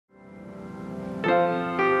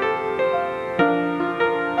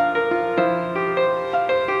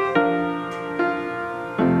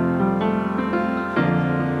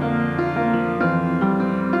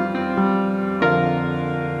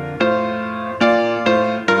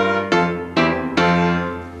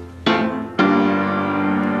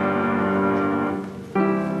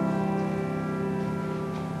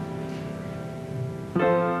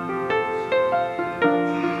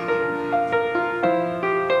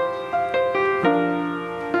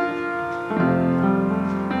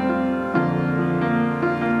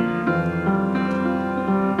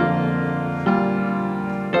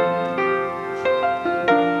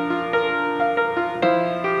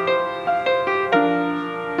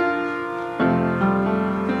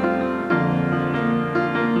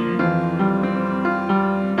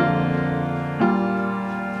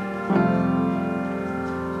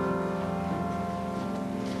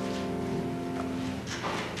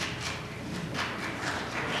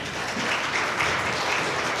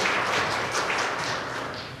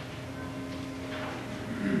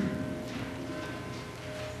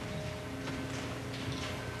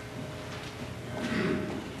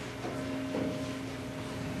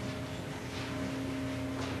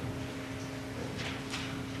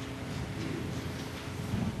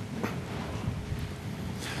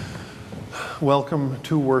welcome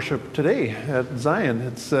to worship today at Zion.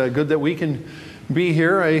 It's good that we can be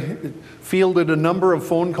here. I fielded a number of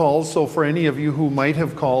phone calls, so for any of you who might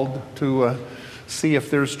have called to see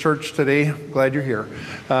if there's church today, glad you're here.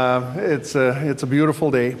 It's a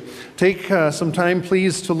beautiful day. Take some time,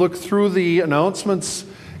 please, to look through the announcements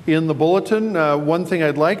in the bulletin. One thing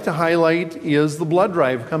I'd like to highlight is the blood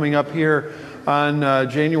drive coming up here on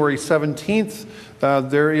January 17th.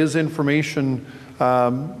 There is information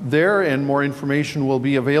there, and more information will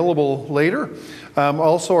be available later.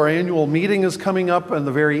 Also, our annual meeting is coming up at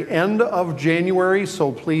the very end of January,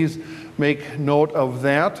 so please make note of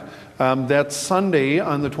that. That's Sunday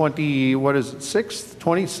on the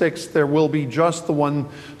 26th. There will be just the one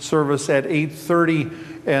service at 8:30,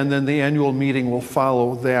 and then the annual meeting will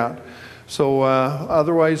follow that. So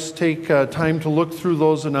otherwise, take time to look through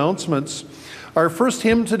those announcements. Our first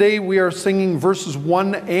hymn today, we are singing verses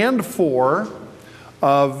 1 and 4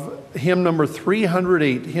 of hymn number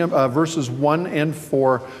 308, verses 1 and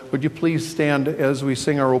 4. Would you please stand as we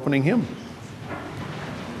sing our opening hymn?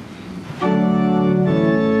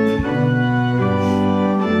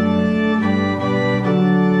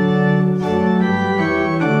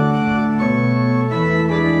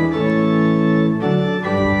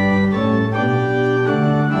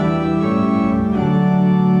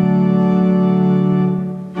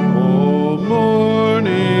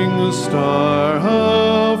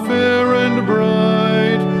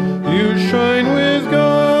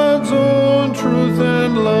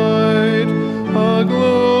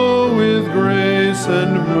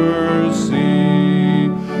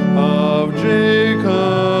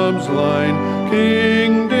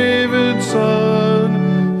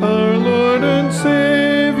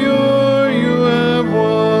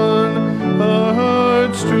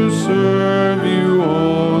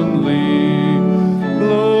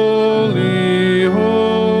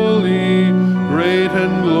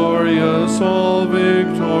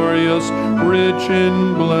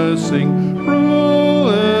 In blessing, rule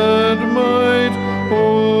and might,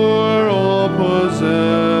 o'er all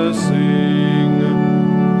possessing.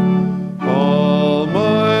 Almighty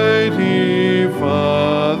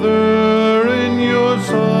Father, in your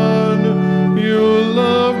Son, you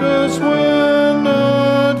loved us when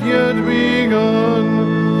not yet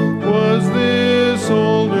begun was this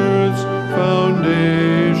old earth's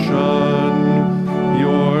foundation.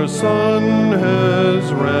 Your Son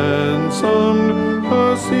has ransomed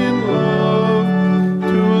us in love,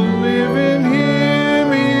 to live in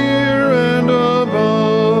him here and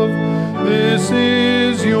above. This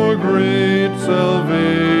is your great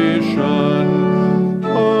salvation.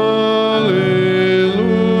 Alleluia.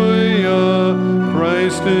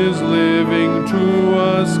 Christ is living, to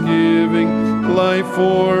us giving life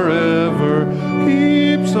forever,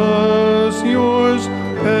 keeps us yours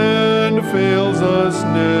and fails us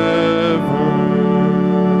never.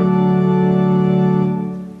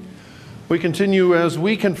 We continue as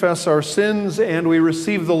we confess our sins and we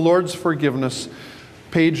receive the Lord's forgiveness.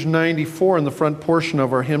 Page 94 in the front portion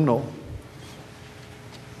of our hymnal.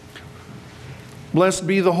 Blessed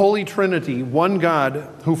be the Holy Trinity, one God,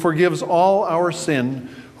 who forgives all our sin,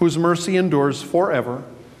 whose mercy endures forever.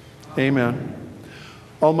 Amen.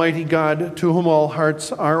 Almighty God, to whom all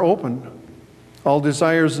hearts are open, all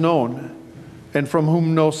desires known, and from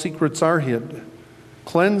whom no secrets are hid,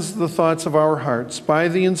 cleanse the thoughts of our hearts by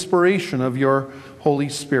the inspiration of your Holy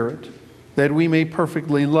Spirit, that we may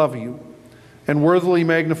perfectly love you and worthily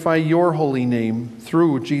magnify your holy name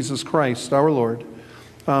through Jesus Christ our Lord.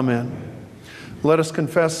 Amen. Let us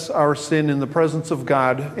confess our sin in the presence of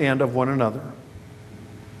God and of one another.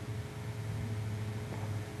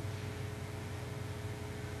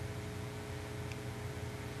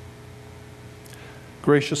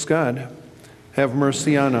 Gracious God, have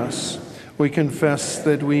mercy on us. We confess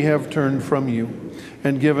that we have turned from you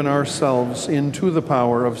and given ourselves into the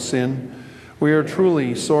power of sin. We are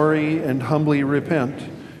truly sorry and humbly repent.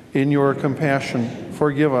 In your compassion,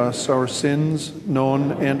 forgive us our sins,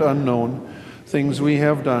 known and unknown, things we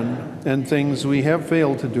have done and things we have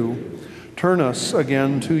failed to do. Turn us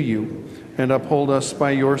again to you and uphold us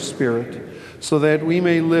by your Spirit, so that we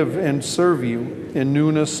may live and serve you in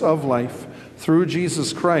newness of life, through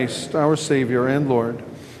Jesus Christ, our Savior and Lord.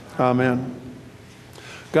 Amen.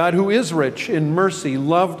 God, who is rich in mercy,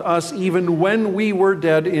 loved us even when we were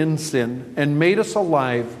dead in sin and made us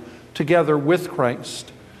alive together with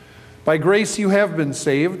Christ. By grace you have been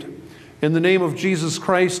saved. In the name of Jesus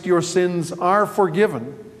Christ, your sins are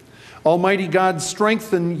forgiven. Almighty God,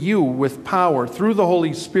 strengthen you with power through the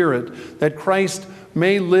Holy Spirit, that Christ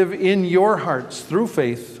may live in your hearts through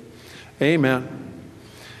faith. Amen.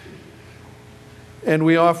 And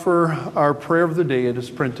we offer our prayer of the day. It is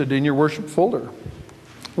printed in your worship folder.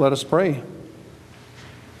 Let us pray.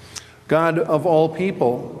 God of all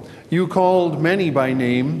people, you called many by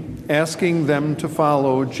name, asking them to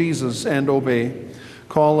follow Jesus and obey.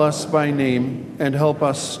 Call us by name and help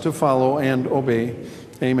us to follow and obey.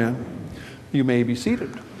 Amen. You may be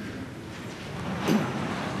seated.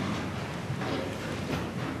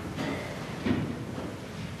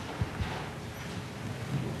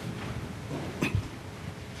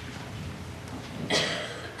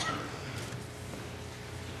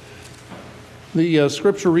 The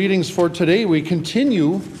scripture readings for today, we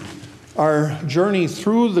continue our journey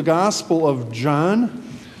through the Gospel of John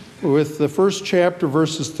with the first chapter,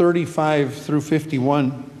 verses 35 through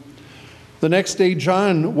 51. The next day,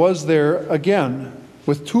 John was there again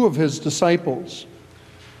with two of his disciples.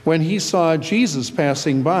 When he saw Jesus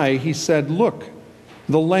passing by, he said, "Look,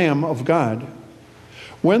 the Lamb of God."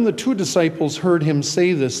 When the two disciples heard him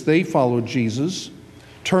say this, they followed Jesus.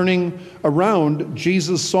 Turning around,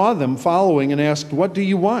 Jesus saw them following and asked, "What do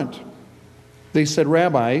you want?" They said,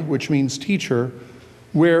 "Rabbi," which means teacher,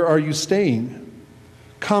 "where are you staying?"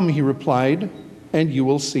 "Come," he replied, "and you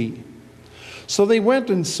will see." So they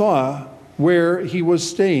went and saw where he was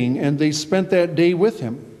staying, and they spent that day with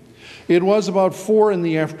him. It was about 4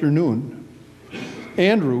 p.m.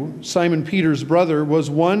 Andrew, Simon Peter's brother, was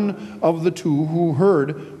one of the two who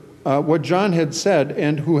heard what John had said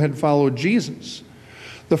and who had followed Jesus.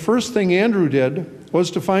 The first thing Andrew did was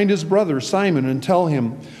to find his brother Simon and tell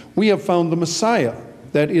him, "We have found the Messiah,"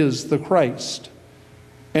 that is, the Christ.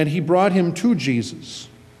 And he brought him to Jesus.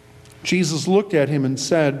 Jesus looked at him and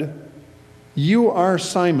said, "You are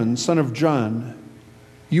Simon, son of John.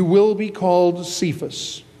 You will be called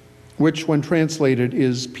Cephas," which when translated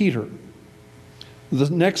is Peter. The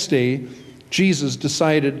next day, Jesus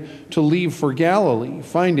decided to leave for Galilee.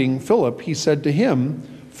 Finding Philip, he said to him,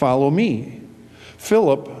 "Follow me."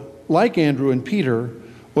 Philip, like Andrew and Peter,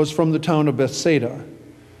 was from the town of Bethsaida.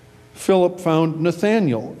 Philip found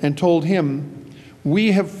Nathanael and told him,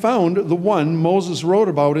 "We have found the one Moses wrote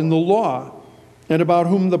about in the law, and about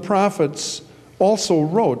whom the prophets also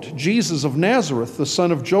wrote, Jesus of Nazareth, the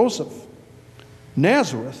son of Joseph."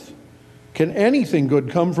 "Nazareth? Can anything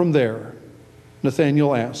good come from there?"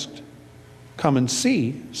 Nathanael asked. "Come and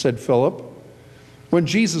see," said Philip. When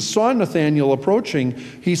Jesus saw Nathanael approaching,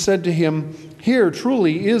 he said to him, "Here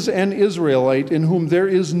truly is an Israelite in whom there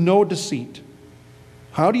is no deceit."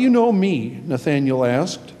 "How do you know me?" Nathanael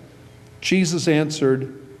asked. Jesus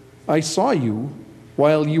answered, "I saw you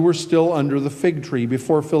while you were still under the fig tree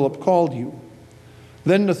before Philip called you."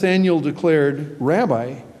 Then Nathanael declared,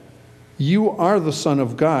 "Rabbi, you are the Son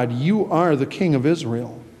of God. You are the King of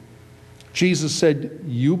Israel." Jesus said,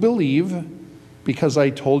 "You believe because I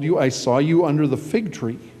told you I saw you under the fig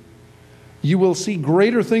tree. You will see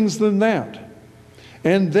greater things than that."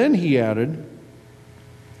 And then he added,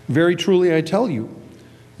 "Very truly I tell you,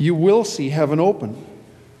 you will see heaven open,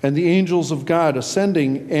 and the angels of God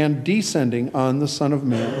ascending and descending on the Son of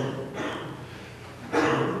Man."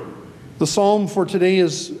 The psalm for today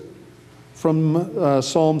is from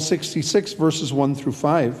Psalm 66, verses 1 through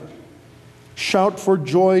 5. "Shout for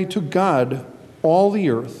joy to God, all the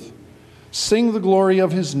earth. Sing the glory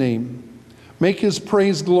of his name. Make his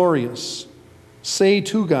praise glorious. Say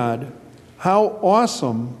to God, how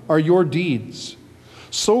awesome are your deeds.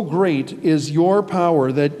 So great is your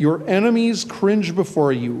power that your enemies cringe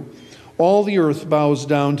before you. All the earth bows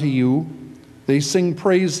down to you. They sing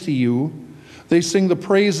praise to you. They sing the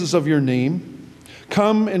praises of your name.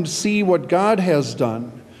 Come and see what God has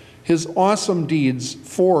done, his awesome deeds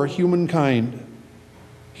for humankind.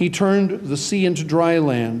 He turned the sea into dry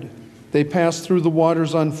land. They passed through the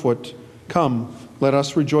waters on foot. Come, let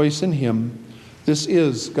us rejoice in him. This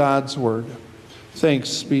is God's word.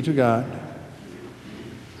 Thanks be to God.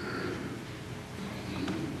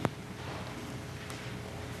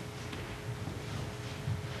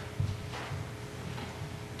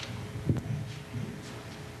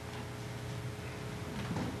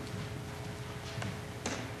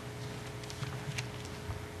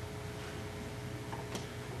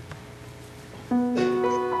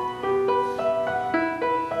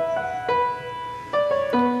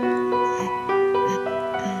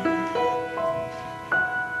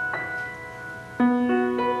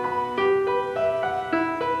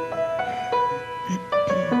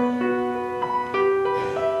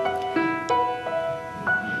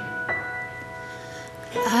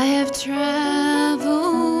 I have traveled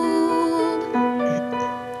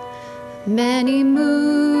many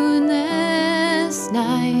moonless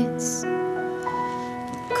nights,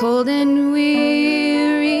 cold and weary,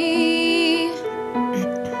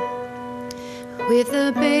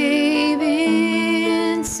 the baby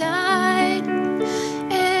inside,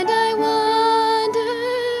 and I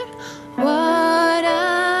wondered what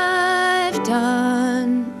I've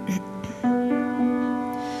done.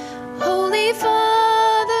 Holy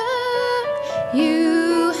Father,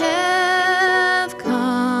 you have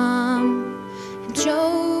come and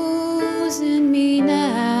chosen me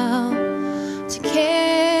now to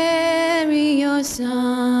carry your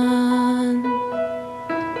Son.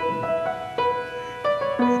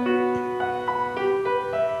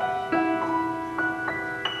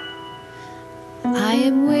 I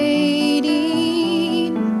am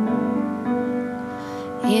waiting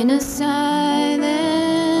in a silent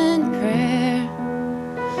prayer.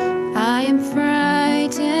 I am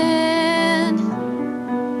frightened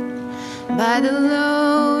by the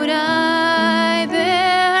load I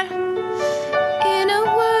bear in a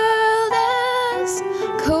world as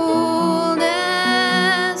cold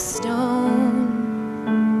as stone.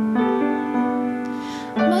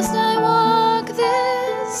 Must I walk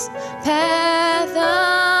this path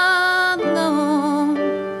alone?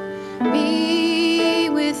 Be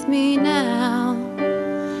with me now.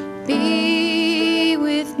 Be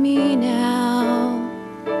with me now.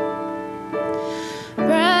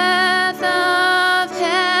 Breath of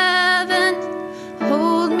heaven,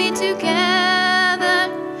 hold me together.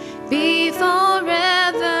 Be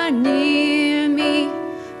forever near me.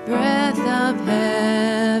 Breath of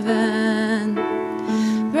heaven.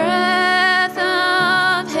 Breath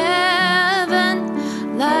of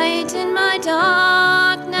heaven, lighten my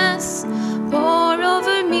darkness. Pour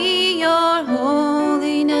over me your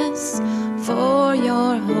holiness, for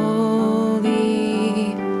you're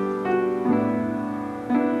holy.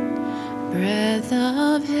 Breath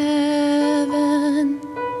of heaven.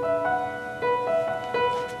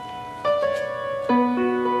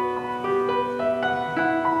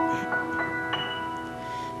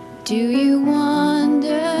 Do you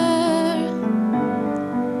wonder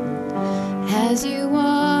as you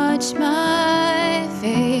watch my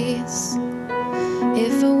face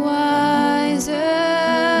if a wiser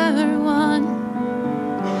one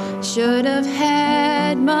should have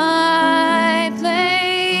had my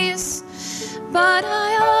place? But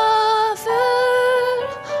I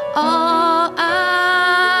offer all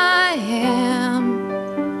I am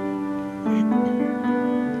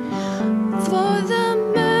for the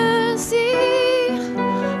mercy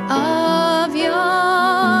of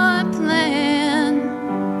your plan.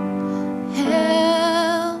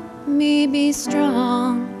 Help me be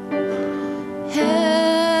strong.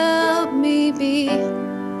 Help me be.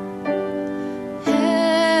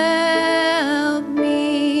 Help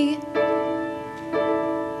me.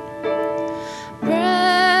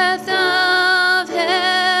 Breath of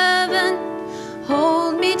heaven,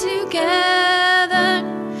 hold me together.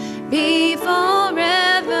 Be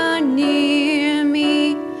forever near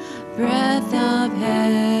me. Breath of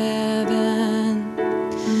heaven.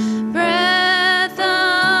 Breath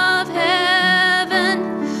of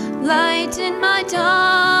heaven, lighten my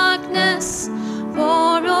darkness.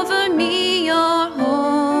 Pour over me your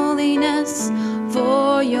holiness,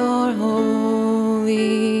 for you're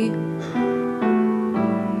holy.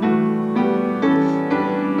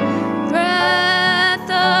 Breath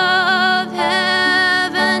of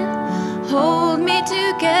heaven, hold me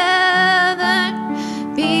together.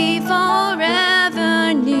 Be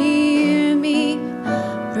forever near me.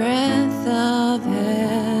 Breath of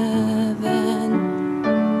heaven.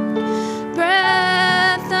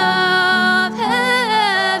 Breath of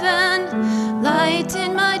heaven,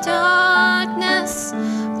 lighten my darkness.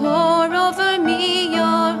 Pour over me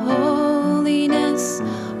your holiness,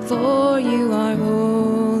 for you are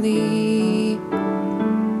holy.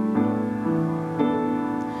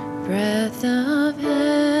 Breath of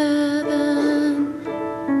heaven.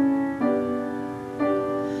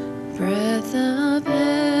 Breath of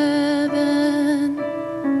heaven.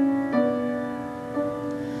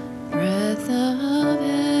 Breath of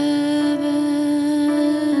heaven.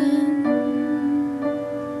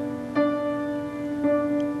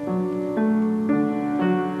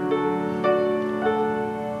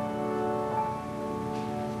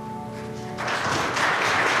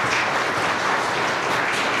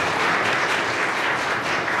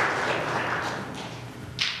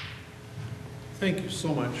 Thank you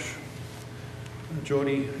so much,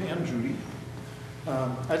 Jody and Judy.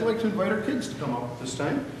 I'd like to invite our kids to come up this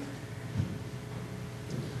time.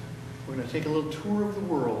 We're going to take a little tour of the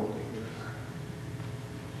world here.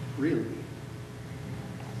 Really.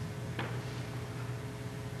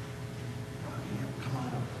 Come on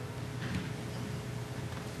up.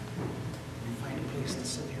 You find a place to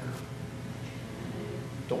sit here.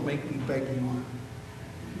 Don't make me beg you.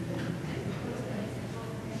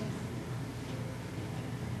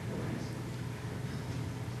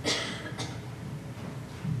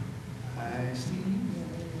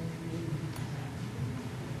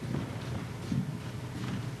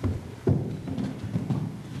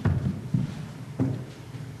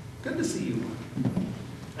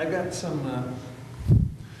 I've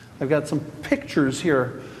got some pictures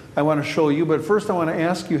here I want to show you, but first I want to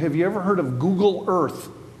ask you, have you ever heard of Google Earth?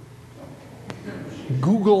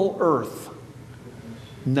 Google Earth.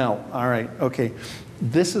 No. All right. Okay.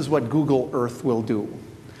 This is what Google Earth will do.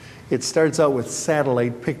 It starts out with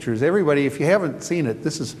satellite pictures. Everybody, if you haven't seen it,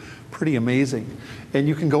 this is pretty amazing. And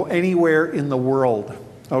you can go anywhere in the world.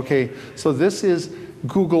 Okay. So this is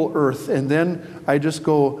Google Earth. And then I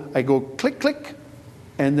go click, click,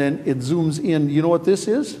 and then it zooms in. You know what this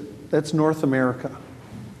is? That's North America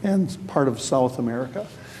and part of South America.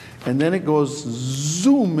 And then it goes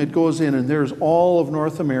zoom, it goes in, and there's all of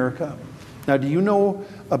North America. Now, do you know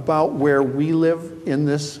about where we live in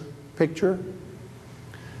this picture?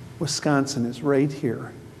 Wisconsin is right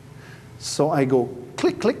here. So I go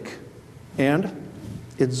click, click, and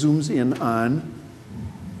it zooms in on,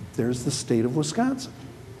 there's the state of Wisconsin.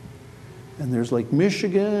 And there's Lake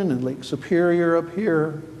Michigan and Lake Superior up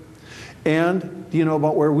here. And do you know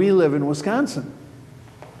about where we live in Wisconsin?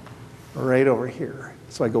 Right over here.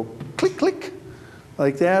 So I go click, click,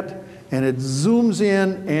 like that, and it zooms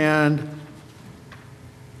in, and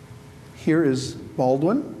here is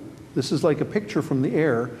Baldwin. This is like a picture from the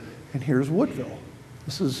air, and here's Woodville.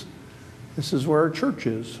 This is where our church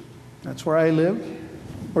is. That's where I live.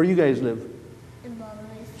 Where do you guys live? In Baldwin.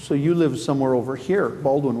 So you live somewhere over here,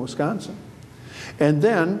 Baldwin, Wisconsin. And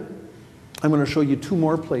then I'm going to show you two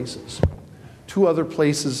more places, two other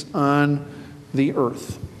places on the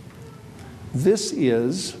earth. This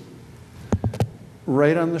is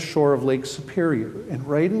right on the shore of Lake Superior. And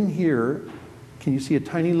right in here, can you see a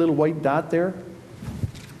tiny little white dot there?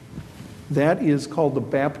 That is called the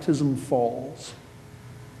Baptism Falls.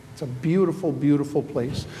 It's a beautiful, beautiful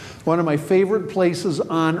place. One of my favorite places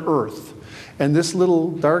on earth. And this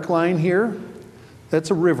little dark line here,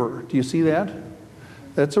 that's a river. Do you see that?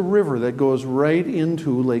 That's a river that goes right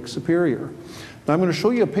into Lake Superior. Now I'm going to show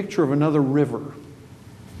you a picture of another river.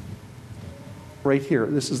 Right here.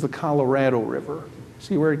 This is the Colorado River.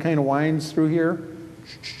 See where it kind of winds through here?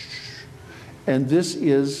 And this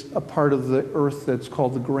is a part of the earth that's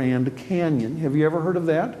called the Grand Canyon. Have you ever heard of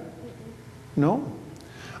that? No?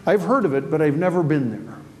 I've heard of it, but I've never been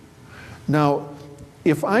there. Now,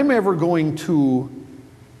 if I'm ever going to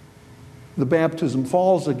the Baptism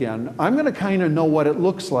Falls again, I'm going to kind of know what it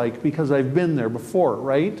looks like because I've been there before,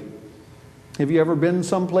 right? Have you ever been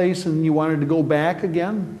someplace and you wanted to go back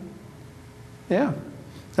again? Yeah,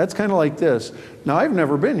 that's kind of like this. Now, I've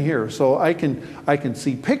never been here, so I can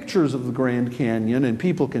see pictures of the Grand Canyon, and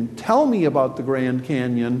people can tell me about the Grand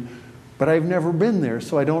Canyon, but I've never been there,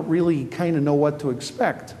 so I don't really kind of know what to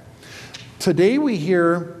expect. Today we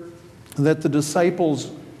hear that the disciples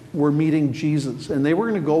were meeting Jesus, and they were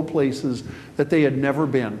going to go places that they had never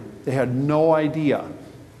been. They had no idea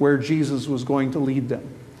where Jesus was going to lead them.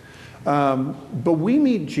 But we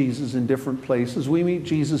meet Jesus in different places. We meet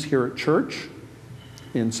Jesus here at church,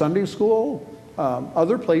 in Sunday school,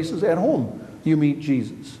 other places, at home. You meet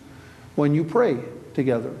Jesus when you pray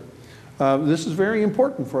together. This is very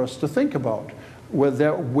important for us to think about,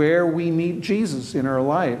 where we meet Jesus in our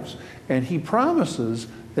lives. And he promises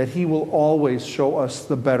that he will always show us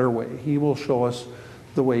the better way. He will show us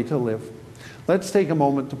the way to live. Let's take a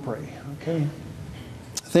moment to pray, okay?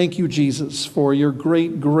 Thank you, Jesus, for your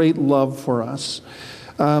great, great love for us.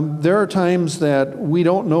 There are times that we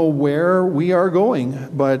don't know where we are going,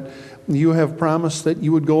 but you have promised that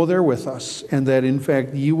you would go there with us and that, in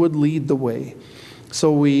fact, you would lead the way.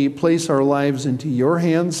 So we place our lives into your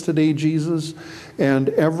hands today, Jesus, and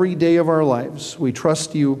every day of our lives. We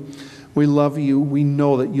trust you. We love you. We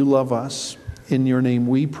know that you love us. In your name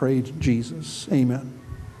we pray, Jesus. Amen.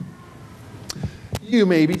 You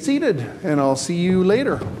may be seated, and I'll see you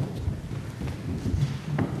later.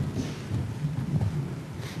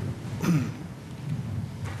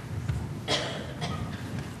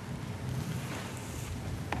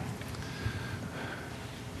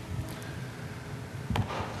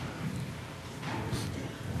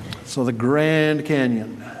 So the Grand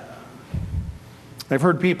Canyon. I've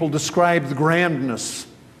heard people describe the grandness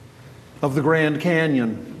of the Grand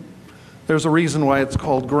Canyon. There's a reason why it's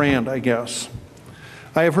called grand, I guess.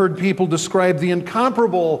 I have heard people describe the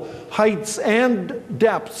incomparable heights and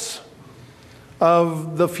depths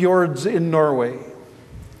of the fjords in Norway.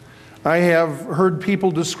 I have heard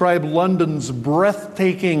people describe London's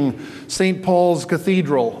breathtaking St. Paul's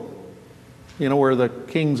Cathedral, you know, where the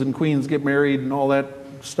kings and queens get married and all that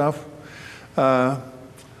stuff. But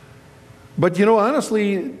you know,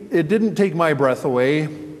 honestly, it didn't take my breath away.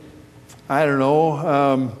 I don't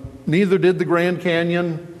know. Neither did the Grand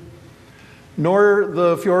Canyon, nor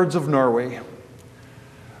the fjords of Norway.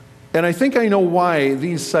 And I think I know why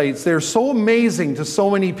these sites, they're so amazing to so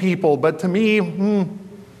many people, but to me,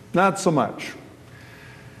 not so much.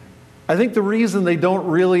 I think the reason they don't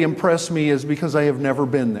really impress me is because I have never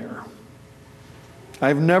been there.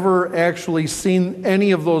 I've never actually seen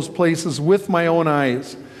any of those places with my own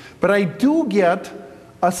eyes. But I do get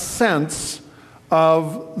a sense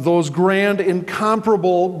of those grand,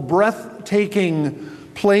 incomparable, breathtaking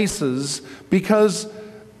places because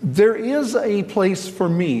there is a place for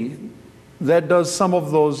me that does some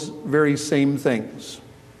of those very same things.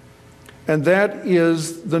 And that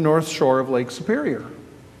is the North Shore of Lake Superior.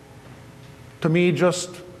 To me, just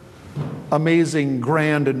amazing,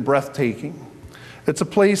 grand, and breathtaking. It's a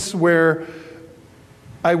place where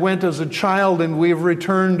I went as a child, and we've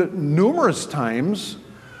returned numerous times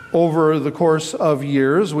over the course of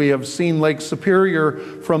years. We have seen Lake Superior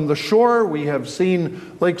from the shore. We have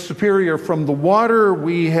seen Lake Superior from the water.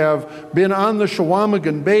 We have been on the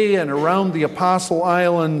Chequamegon Bay and around the Apostle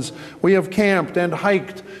Islands. We have camped and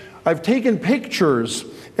hiked. I've taken pictures,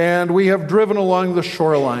 and we have driven along the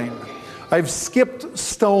shoreline. I've skipped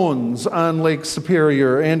stones on Lake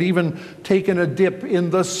Superior and even taken a dip in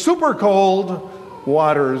the super cold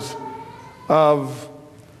waters of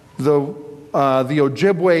the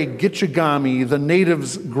Ojibwe Gitchagami, the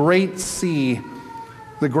natives' great sea,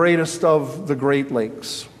 the greatest of the Great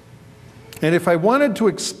Lakes. And if I wanted to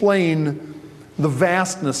explain the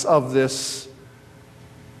vastness of this,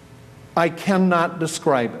 I cannot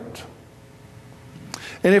describe it.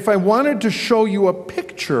 And if I wanted to show you a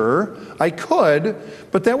picture, I could,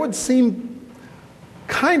 but that would seem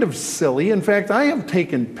kind of silly. In fact, I have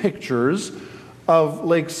taken pictures of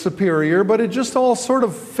Lake Superior, but it just all sort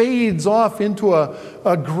of fades off into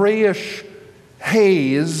a grayish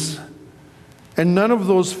haze, and none of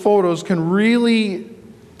those photos can really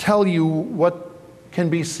tell you what can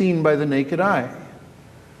be seen by the naked eye.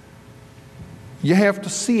 You have to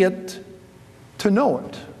see it to know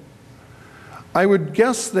it. I would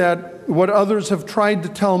guess that what others have tried to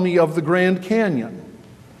tell me of the Grand Canyon,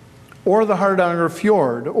 or the Hardanger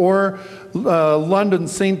Fjord, or London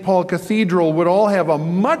St. Paul Cathedral would all have a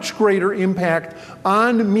much greater impact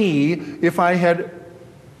on me if I had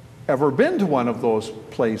ever been to one of those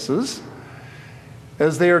places,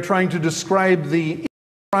 as they are trying to describe the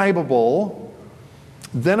indescribable.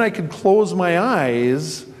 Then I could close my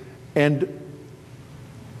eyes and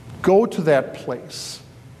go to that place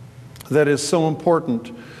that is so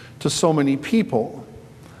important to so many people.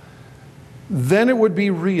 Then it would be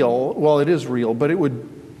real. Well, it is real, but it would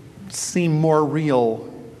seem more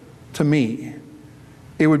real to me.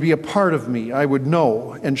 It would be a part of me. I would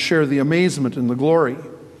know and share the amazement and the glory.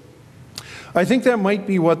 I think that might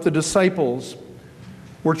be what the disciples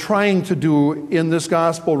were trying to do in this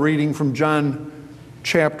gospel reading from John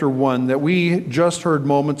chapter 1 that we just heard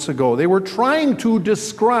moments ago. They were trying to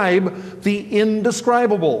describe the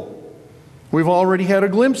indescribable. We've already had a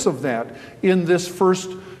glimpse of that in this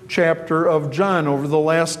first chapter of John over the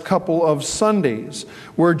last couple of Sundays,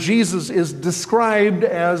 where Jesus is described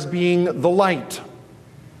as being the light.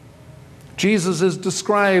 Jesus is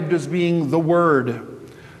described as being the Word.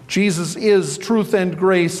 Jesus is truth and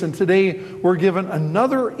grace, and today we're given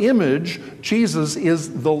another image. Jesus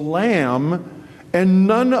is the Lamb, and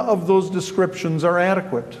none of those descriptions are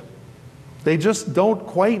adequate. They just don't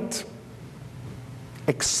quite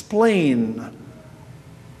explain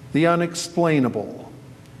the unexplainable.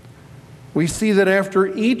 We see that after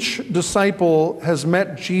each disciple has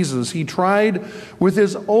met Jesus, he tried with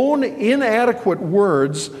his own inadequate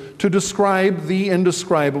words to describe the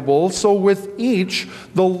indescribable. So with each,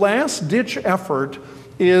 the last-ditch effort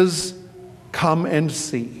is come and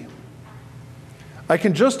see. I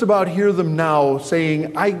can just about hear them now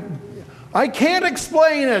saying, I can't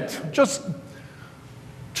explain it. Just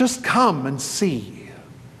come and see.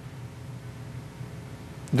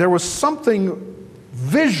 There was something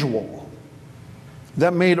visual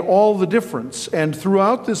that made all the difference. And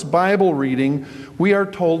throughout this Bible reading, we are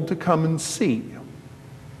told to come and see.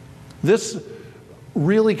 This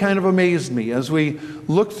really kind of amazed me as we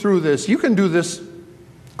looked through this. You can do this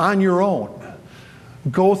on your own.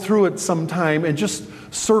 Go through it sometime and just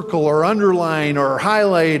circle or underline or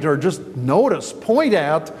highlight or just notice, point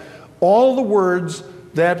at all the words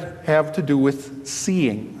that have to do with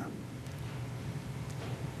seeing.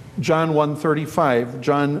 John 1:35,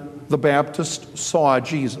 John the Baptist saw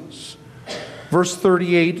Jesus. Verse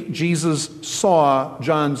 38, Jesus saw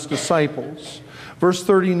John's disciples. Verse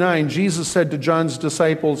 39, Jesus said to John's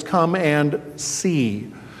disciples, come and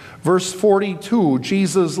see. Verse 42,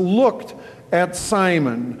 Jesus looked at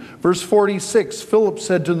Simon. Verse 46, Philip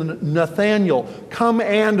said to Nathanael, come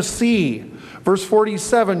and see. Verse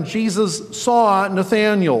 47, Jesus saw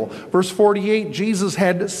Nathanael. Verse 48, Jesus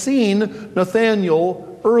had seen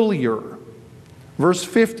Nathanael earlier. Verse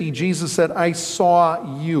 50, Jesus said, I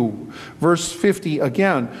saw you. Verse 50,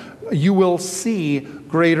 again, you will see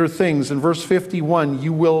greater things. In verse 51,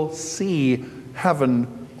 you will see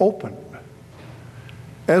heaven open.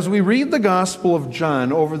 As we read the Gospel of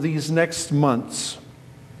John over these next months,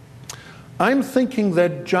 I'm thinking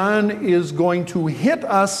that John is going to hit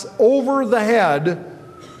us over the head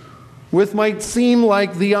with might seem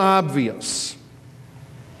like the obvious.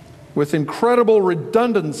 With incredible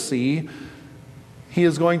redundancy, he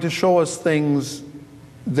is going to show us things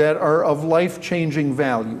that are of life-changing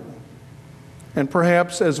value. And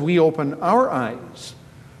perhaps as we open our eyes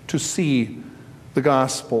to see the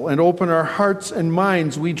gospel and open our hearts and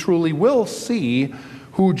minds, we truly will see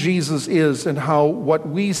who Jesus is and how what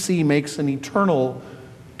we see makes an eternal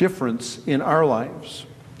difference in our lives.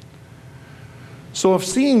 So if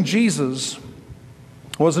seeing Jesus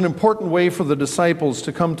was an important way for the disciples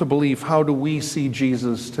to come to belief, how do we see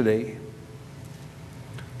Jesus today?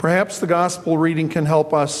 Perhaps the gospel reading can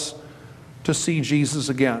help us to see Jesus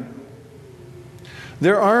again.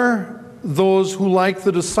 There are those who, like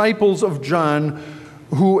the disciples of John,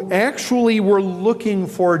 who actually were looking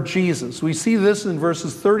for Jesus. We see this in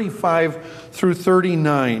verses 35 through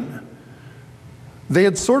 39. They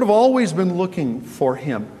had sort of always been looking for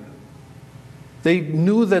him. They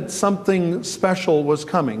knew that something special was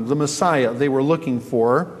coming, the Messiah they were looking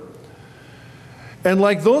for. And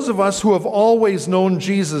like those of us who have always known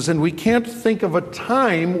Jesus, and we can't think of a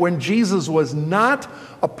time when Jesus was not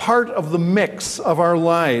a part of the mix of our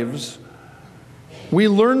lives, we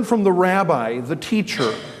learn from the rabbi, the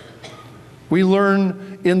teacher. We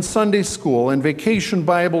learn in Sunday school and vacation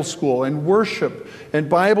Bible school and worship and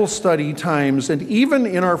Bible study times, and even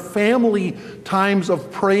in our family times of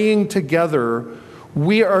praying together,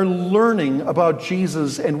 we are learning about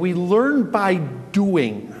Jesus, and we learn by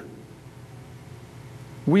doing.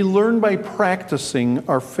 We learn by practicing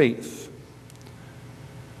our faith.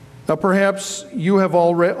 Now, perhaps you have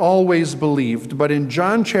always believed, but in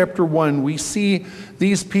John chapter 1, we see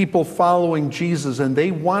these people following Jesus, and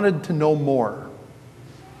they wanted to know more.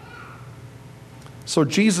 So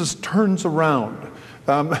Jesus turns around.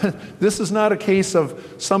 This is not a case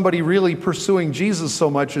of somebody really pursuing Jesus so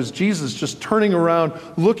much as Jesus just turning around,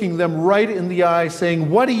 looking them right in the eye, saying,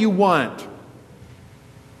 "What do you want?"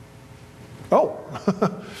 "Oh,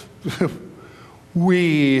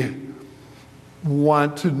 we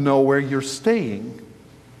want to know where you're staying."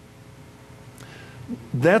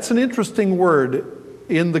 That's an interesting word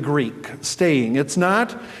in the Greek, staying. It's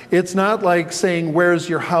not like saying, "Where's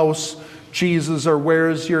your house, Jesus?" or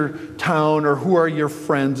 "Where's your town?" or "Who are your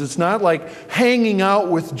friends?" It's not like hanging out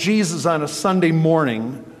with Jesus on a Sunday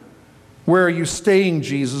morning. "Where are you staying,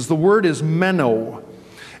 Jesus?" The word is meno,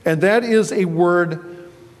 and that is a word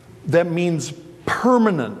that means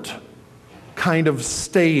permanent kind of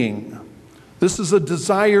staying. This is a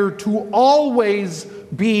desire to always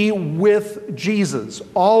be with Jesus,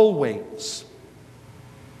 always.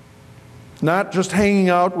 Not just hanging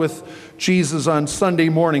out with Jesus on Sunday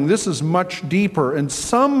morning. This is much deeper. And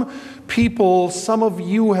some people, some of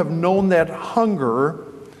you have known that hunger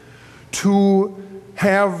to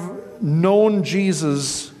have known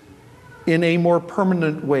Jesus in a more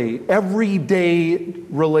permanent way. Everyday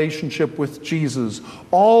relationship with Jesus.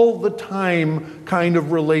 All the time kind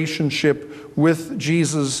of relationship with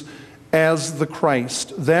Jesus as the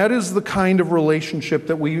Christ. That is the kind of relationship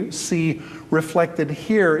that we see reflected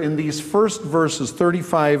here in these first verses,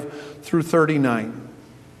 35 through 39.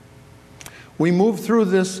 We move through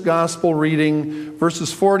this gospel reading,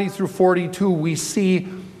 verses 40 through 42, we see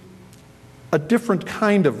a different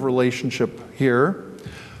kind of relationship here.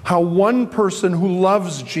 How one person who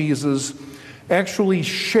loves Jesus actually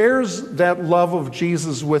shares that love of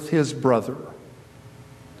Jesus with his brother.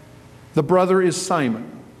 The brother is Simon,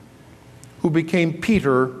 who became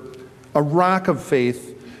Peter, a rock of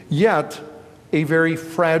faith, yet a very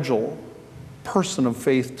fragile person of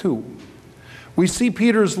faith too. We see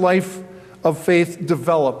Peter's life of faith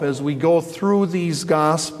develop as we go through these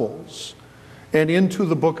Gospels and into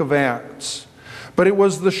the book of Acts. But it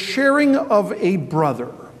was the sharing of a brother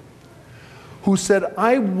who said,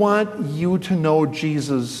 "I want you to know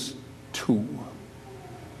Jesus too."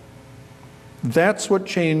 That's what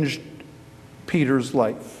changed Peter's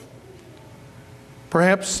life.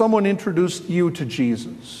 Perhaps someone introduced you to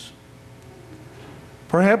Jesus.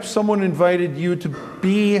 Perhaps someone invited you to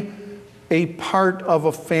be a part of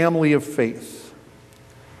a family of faith.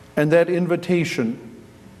 And that invitation,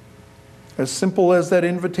 as simple as that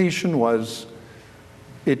invitation was,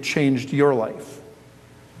 it changed your life.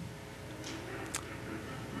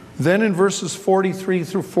 Then in verses 43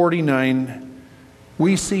 through 49,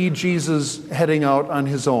 we see Jesus heading out on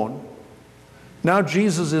his own. Now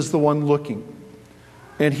Jesus is the one looking,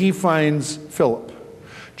 and he finds Philip.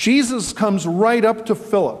 Jesus comes right up to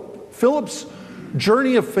Philip. Philip's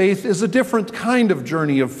journey of faith is a different kind of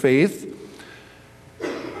journey of faith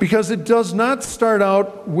because it does not start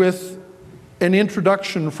out with an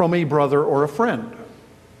introduction from a brother or a friend.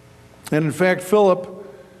 And in fact, Philip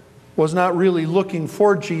was not really looking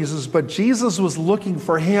for Jesus, but Jesus was looking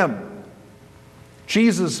for him.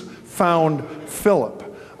 Jesus found Philip.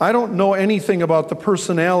 I don't know anything about the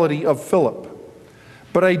personality of Philip,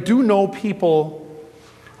 but I do know people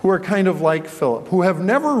who are kind of like Philip, who have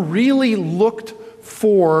never really looked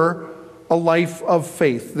for a life of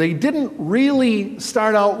faith. They didn't really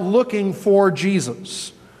start out looking for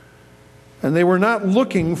Jesus. And they were not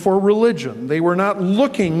looking for religion. They were not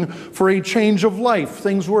looking for a change of life.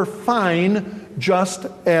 Things were fine just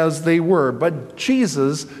as they were. But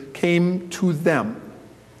Jesus came to them.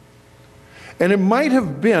 And it might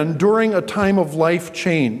have been during a time of life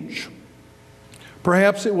change.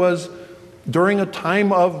 Perhaps it was during a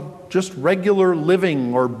time of just regular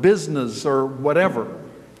living or business or whatever.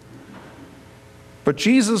 But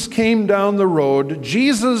Jesus came down the road.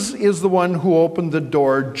 Jesus is the one who opened the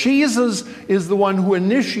door. Jesus is the one who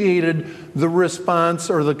initiated the response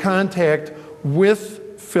or the contact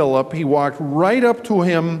with Philip. He walked right up to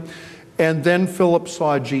him, and then Philip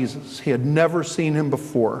saw Jesus. He had never seen him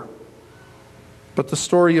before. But the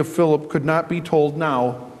story of Philip could not be told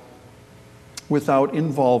now without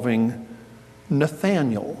involving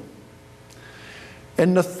Nathanael.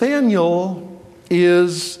 And Nathanael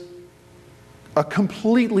is a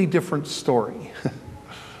completely different story.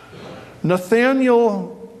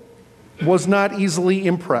 Nathanael was not easily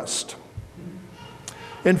impressed.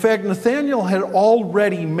 In fact, Nathanael had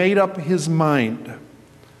already made up his mind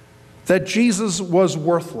that Jesus was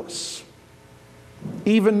worthless,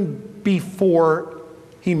 even before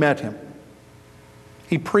he met him.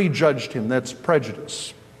 He prejudged him. That's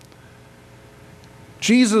prejudice.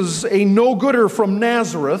 Jesus, a no-gooder from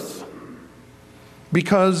Nazareth,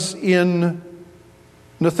 because in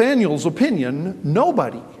Nathanael's opinion,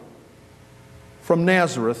 nobody from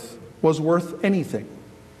Nazareth was worth anything.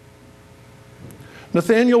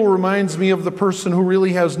 Nathanael reminds me of the person who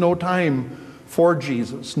really has no time for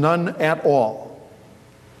Jesus, none at all.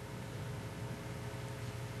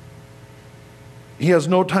 He has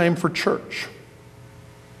no time for church.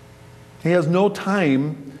 He has no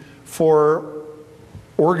time for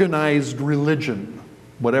organized religion,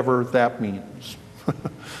 whatever that means.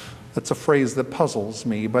 That's a phrase that puzzles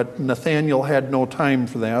me, but Nathanael had no time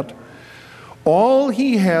for that. All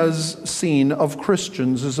he has seen of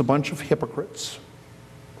Christians is a bunch of hypocrites.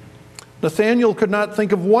 Nathanael could not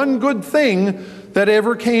think of one good thing that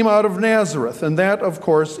ever came out of Nazareth, and that, of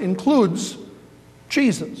course, includes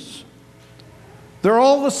Jesus. They're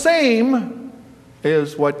all the same,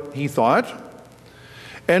 is what he thought.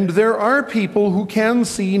 And there are people who can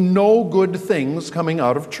see no good things coming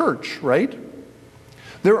out of church, right?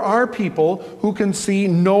 There are people who can see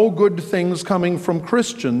no good things coming from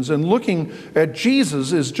Christians, and looking at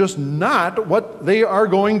Jesus is just not what they are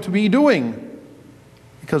going to be doing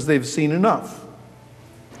because they've seen enough.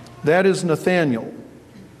 That is Nathanael.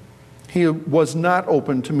 He was not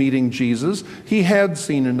open to meeting Jesus. He had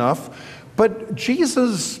seen enough, but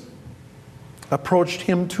Jesus approached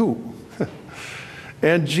him too.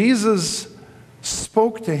 And Jesus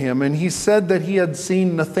spoke to him, and he said that he had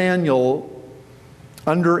seen Nathanael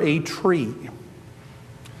under a tree.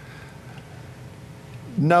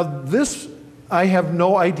 Now this, I have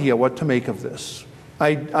no idea what to make of this.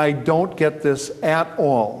 I don't get this at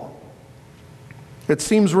all. It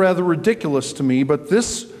seems rather ridiculous to me, but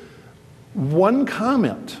this one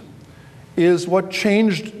comment is what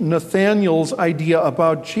changed Nathanael's idea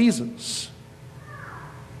about Jesus.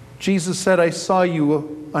 Jesus said, "I saw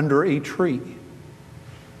you under a tree."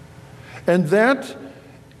 And that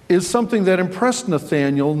is something that impressed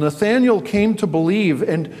Nathanael. Nathanael came to believe,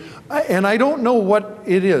 and I don't know what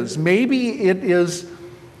it is. Maybe it is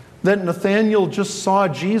that Nathanael just saw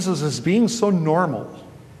Jesus as being so normal.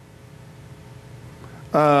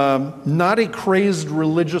 Not a crazed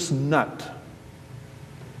religious nut.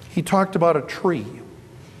 He talked about a tree.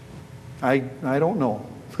 I don't know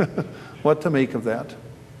what to make of that.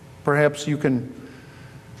 Perhaps you can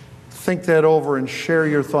think that over and share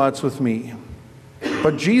your thoughts with me.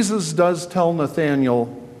 But Jesus does tell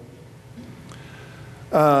Nathanael,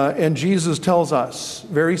 and Jesus tells us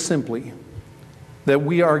very simply, that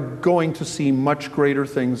we are going to see much greater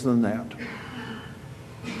things than that.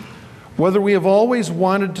 Whether we have always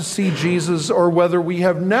wanted to see Jesus or whether we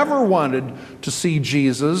have never wanted to see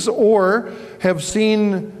Jesus or have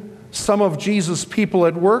seen some of Jesus' people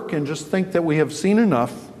at work and just think that we have seen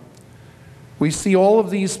enough, we see all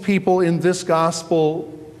of these people in this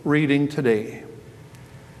gospel reading today.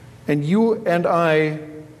 And you and I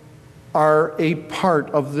are a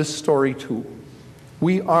part of this story too.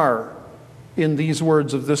 We are in these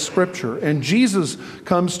words of this scripture. And Jesus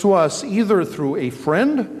comes to us either through a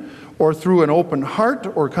friend or through an open heart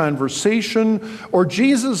or conversation, or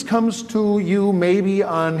Jesus comes to you maybe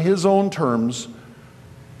on his own terms,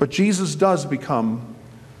 but Jesus does become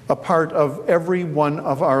a part of every one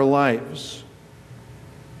of our lives.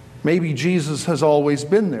 Maybe Jesus has always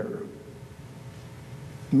been there.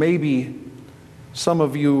 Maybe some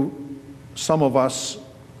of you, some of us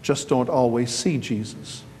just don't always see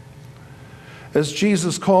Jesus. As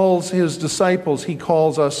Jesus calls his disciples, he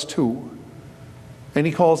calls us too. And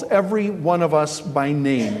he calls every one of us by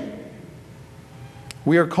name.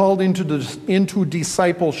 We are called into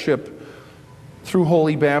discipleship through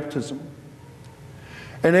holy baptism.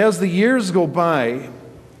 And as the years go by,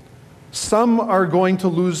 some are going to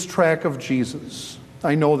lose track of Jesus.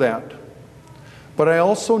 I know that. But I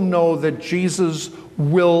also know that Jesus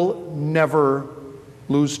will never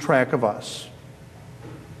lose track of us.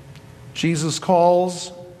 Jesus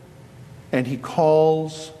calls, and he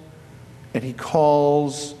calls, and he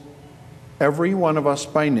calls every one of us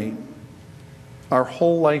by name, our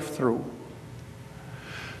whole life through.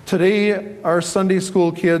 Today, our Sunday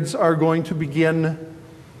school kids are going to begin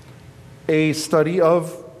a study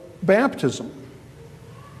of baptism.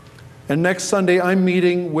 And next Sunday, I'm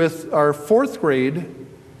meeting with our fourth grade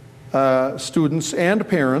students and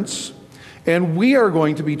parents, and we are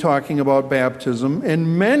going to be talking about baptism.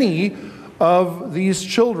 And many of these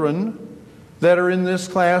children that are in this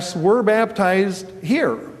class were baptized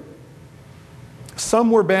here.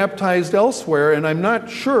 Some were baptized elsewhere, and I'm not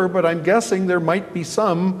sure, but I'm guessing there might be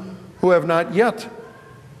some who have not yet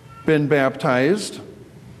been baptized.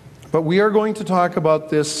 But we are going to talk about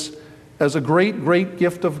this as a great, great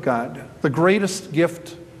gift of God, the greatest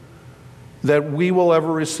gift that we will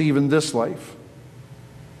ever receive in this life.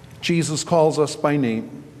 Jesus calls us by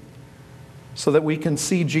name so that we can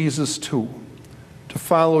see Jesus too, to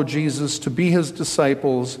follow Jesus, to be his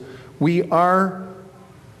disciples. We are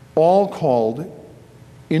all called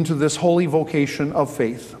into this holy vocation of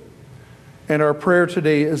faith. And our prayer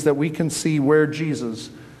today is that we can see where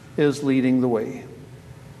Jesus is leading the way.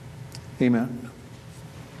 Amen.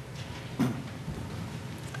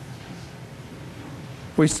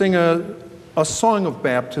 We sing a song of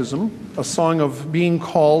baptism, a song of being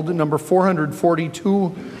called, number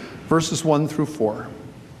 442, verses 1 through 4.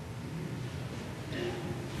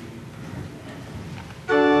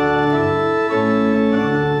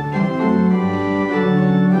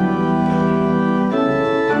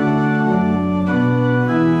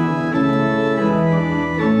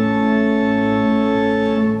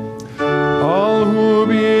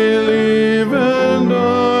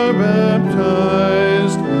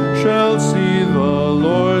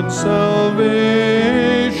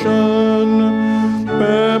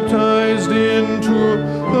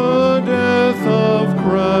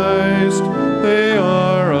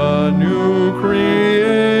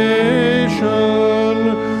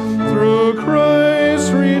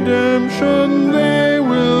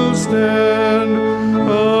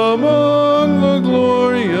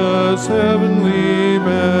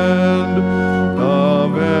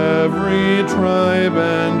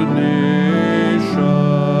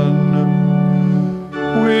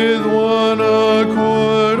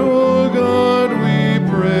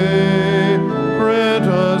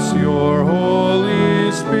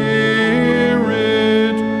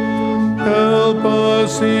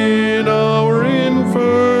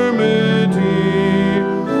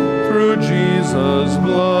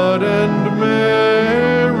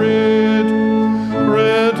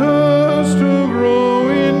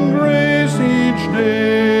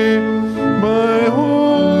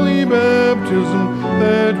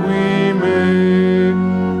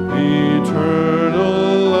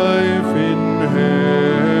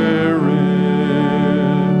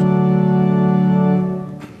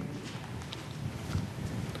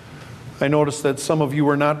 I noticed that some of you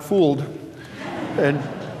were not fooled,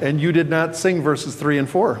 and you did not sing verses 3 and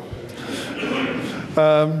 4.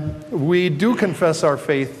 We do confess our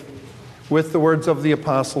faith with the words of the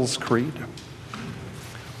Apostles' Creed.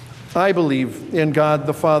 I believe in God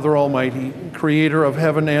the Father Almighty, creator of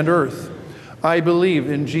heaven and earth. I believe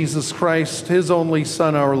in Jesus Christ, his only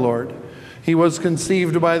Son, our Lord. He was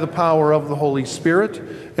conceived by the power of the Holy Spirit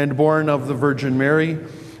and born of the Virgin Mary.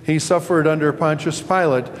 He suffered under Pontius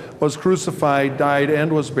Pilate, was crucified, died,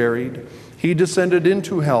 and was buried. He descended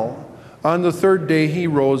into hell. On the third day he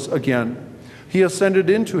rose again. He ascended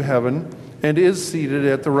into heaven and is seated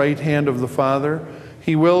at the right hand of the Father.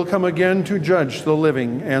 He will come again to judge the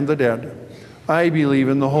living and the dead. I believe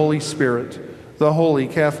in the Holy Spirit, the Holy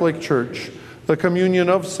Catholic Church, the communion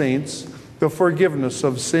of saints, the forgiveness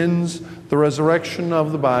of sins, the resurrection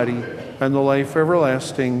of the body, and the life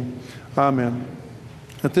everlasting. Amen.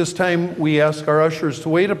 At this time, we ask our ushers to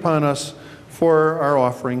wait upon us for our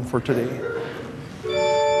offering for today.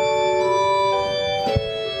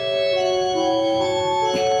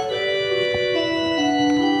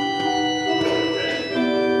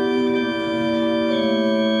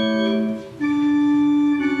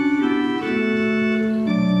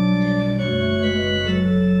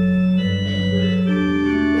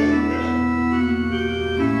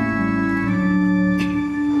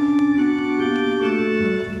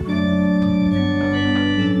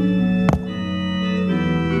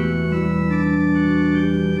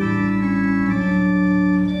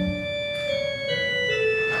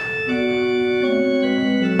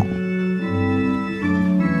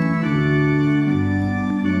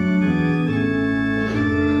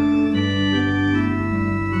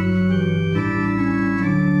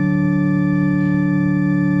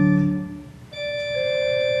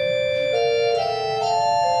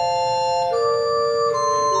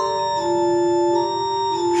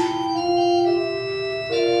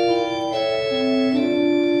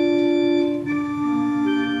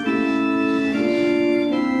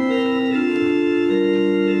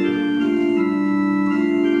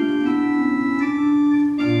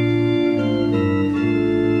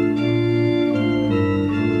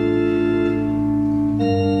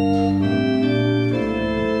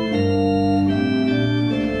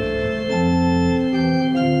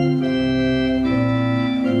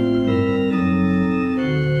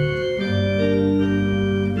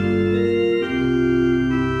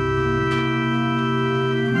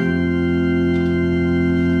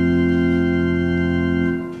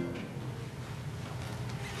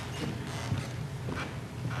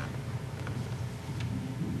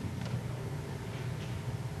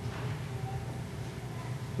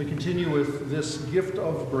 We continue with this gift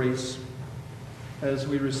of grace as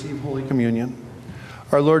we receive Holy Communion.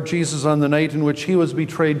 Our Lord Jesus, on the night in which he was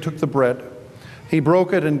betrayed, took the bread. He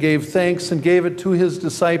broke it and gave thanks and gave it to his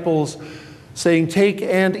disciples, saying, "Take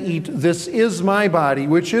and eat. This is my body,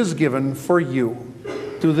 which is given for you.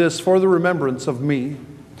 Do this for the remembrance of me."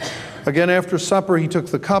 Again, after supper, he took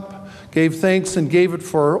the cup, gave thanks, and gave it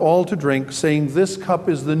for all to drink, saying, "This cup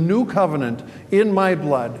is the new covenant in my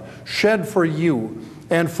blood, shed for you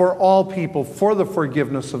and for all people for the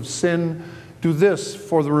forgiveness of sin. Do this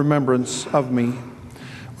for the remembrance of me."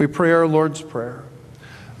 We pray our Lord's Prayer.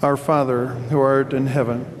 Our Father, who art in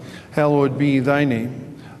heaven, hallowed be thy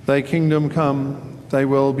name. Thy kingdom come, thy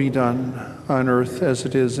will be done, on earth as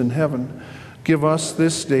it is in heaven. Give us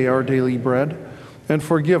this day our daily bread, and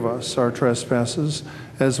forgive us our trespasses,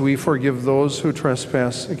 as we forgive those who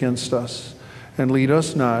trespass against us. And lead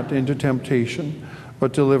us not into temptation,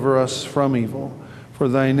 but deliver us from evil. For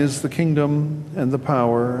thine is the kingdom, and the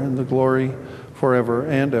power, and the glory, forever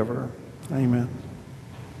and ever. Amen.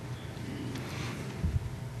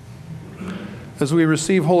 As we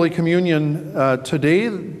receive Holy Communion today,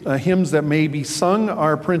 hymns that may be sung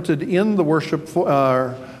are printed in the worship,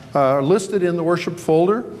 listed in the worship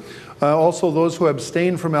folder. Also, those who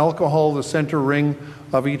abstain from alcohol, the center ring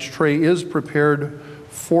of each tray is prepared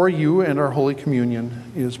for you, and our Holy Communion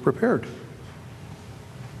is prepared.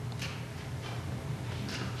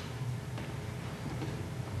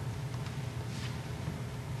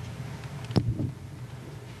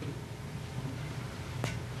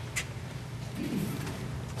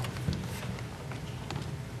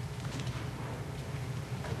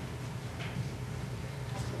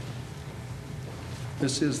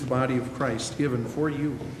 This is the body of Christ given for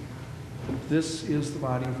you. This is the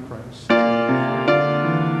body of Christ.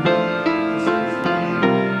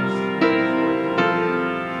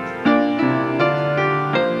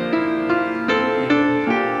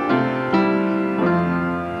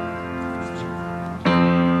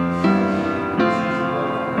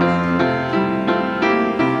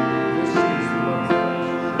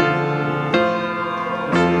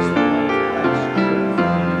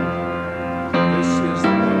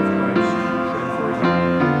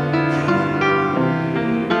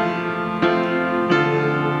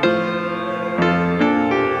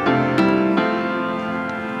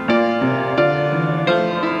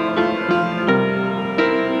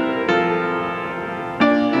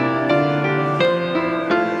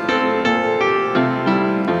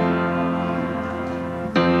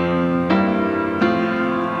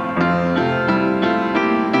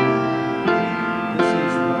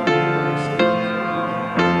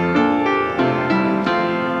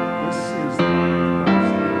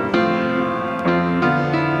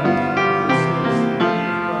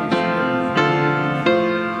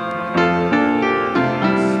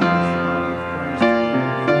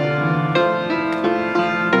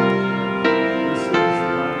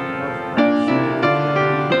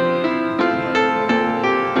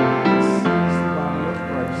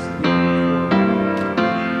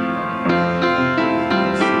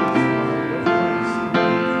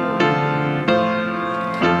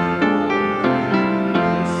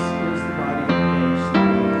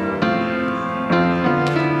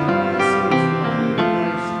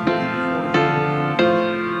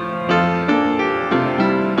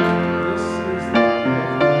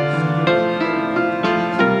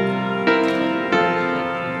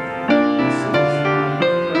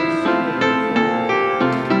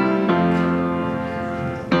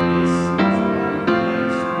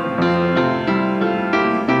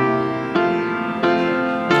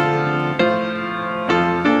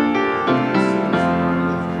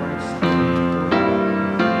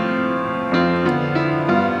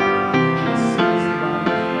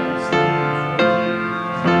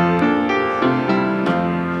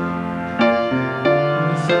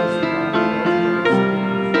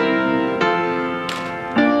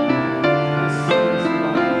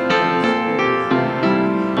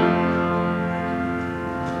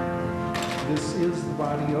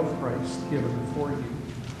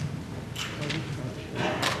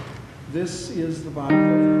 This is the body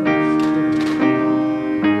of Christ.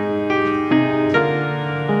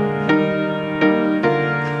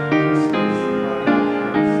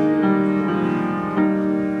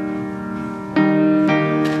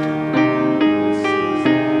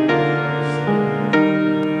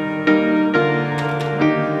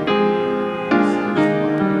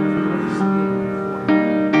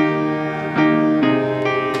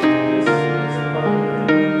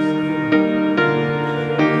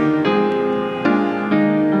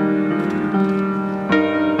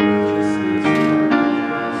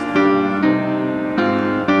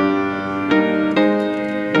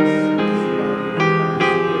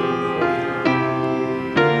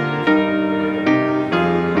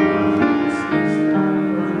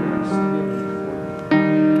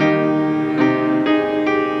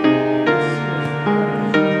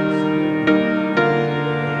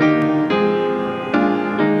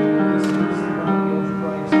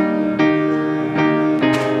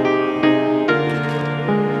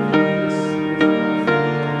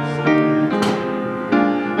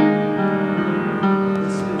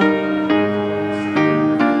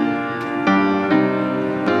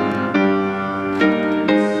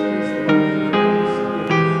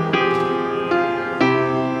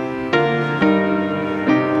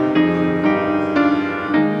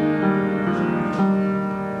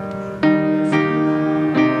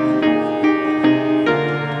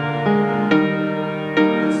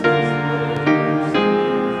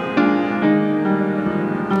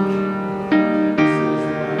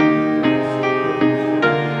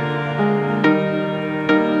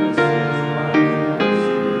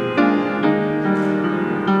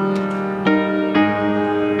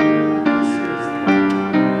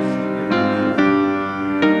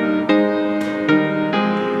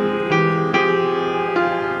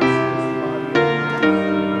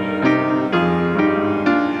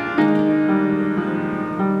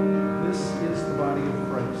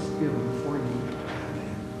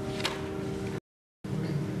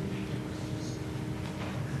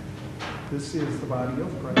 This is the body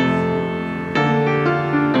of Christ.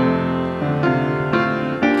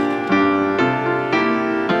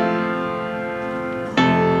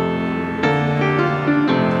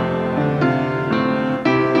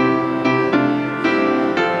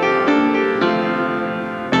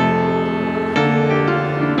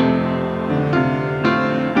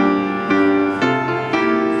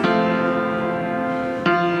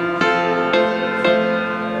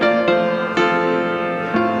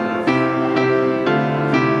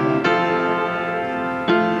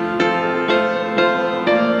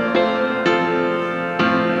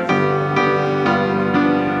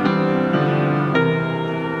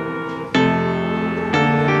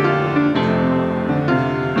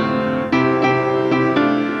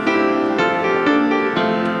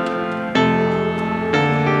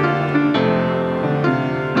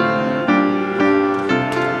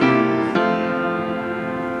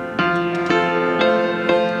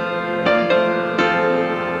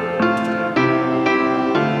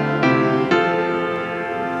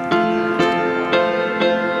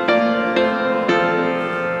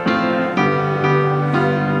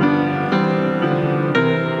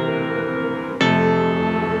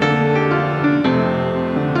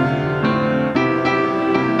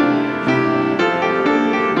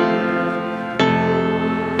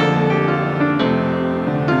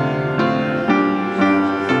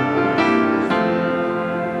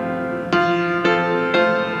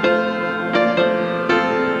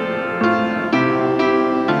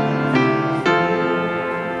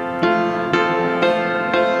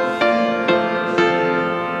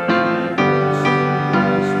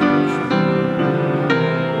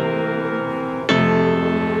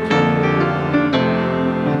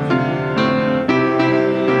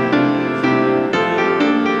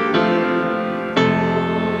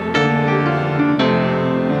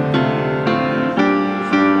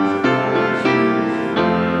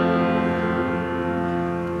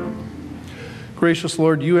 Gracious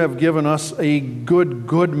Lord, you have given us a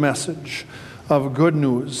good message of good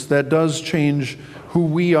news that does change who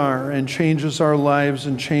we are and changes our lives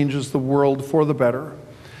and changes the world for the better.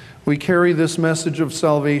 We carry this message of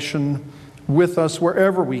salvation with us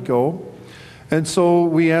wherever we go. And so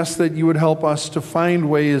we ask that you would help us to find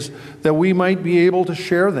ways that we might be able to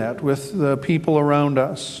share that with the people around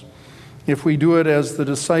us. If we do it as the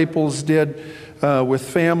disciples did with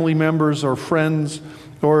family members or friends,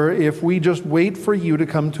 or if we just wait for you to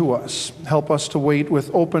come to us, help us to wait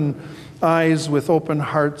with open eyes, with open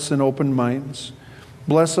hearts and open minds.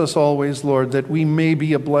 Bless us always, Lord, that we may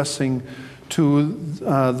be a blessing to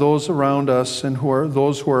those around us and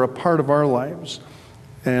those who are a part of our lives.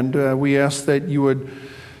 And we ask that you would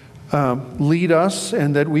lead us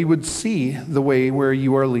and that we would see the way where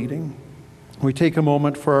you are leading. We take a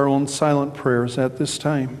moment for our own silent prayers at this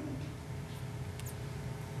time.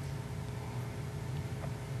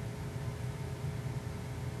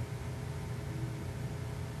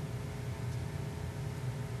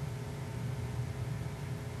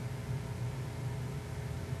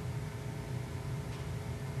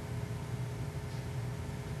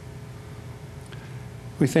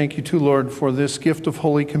 We thank you too, Lord, for this gift of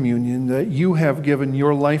Holy Communion, that you have given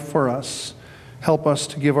your life for us. Help us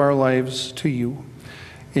to give our lives to you.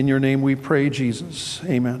 In your name we pray, Jesus.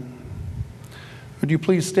 Amen. Would you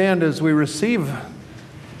please stand as we receive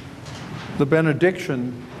the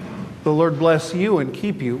benediction? The Lord bless you and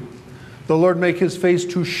keep you. The Lord make his face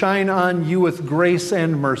to shine on you with grace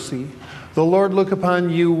and mercy. The Lord look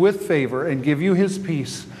upon you with favor and give you his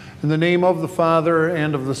peace. In the name of the Father,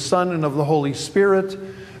 and of the Son, and of the Holy Spirit,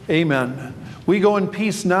 amen. We go in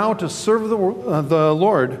peace now to serve the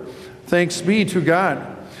Lord. Thanks be to God.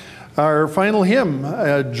 Our final hymn,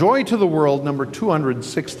 Joy to the World, number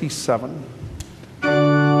 267.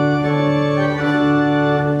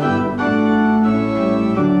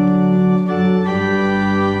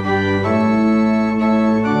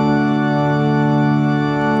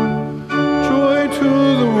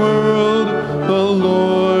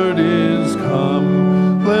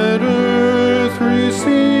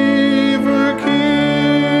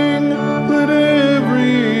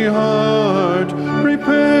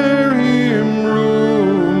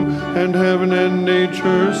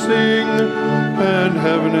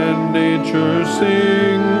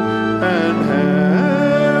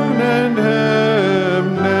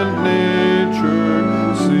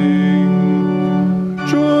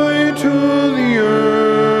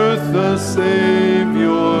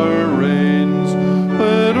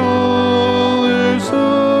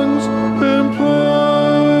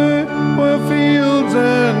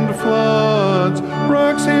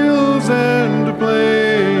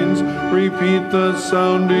 Repeat the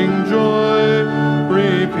sounding joy,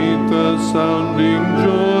 repeat the sounding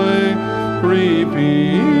joy,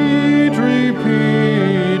 repeat,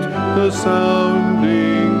 repeat the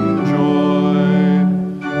sounding joy.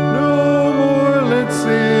 No more let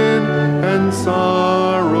sin and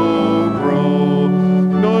sorrow grow,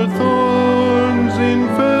 nor thorns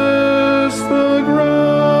infest the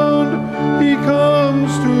ground. He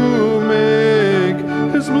comes to make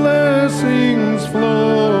his blessings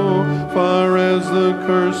flow. Far as the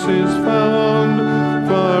curse is found,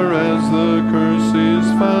 far as the curse is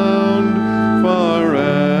found, far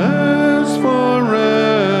as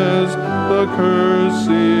the curse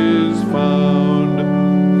is found.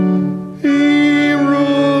 He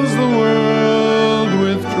rules the world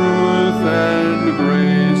with truth and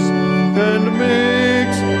grace, and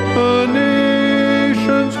makes the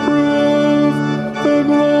nations prove the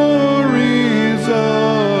glories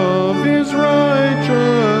of his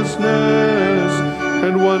righteousness,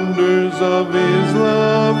 and wonders of his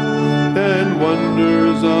love, and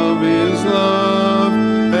wonders of his love.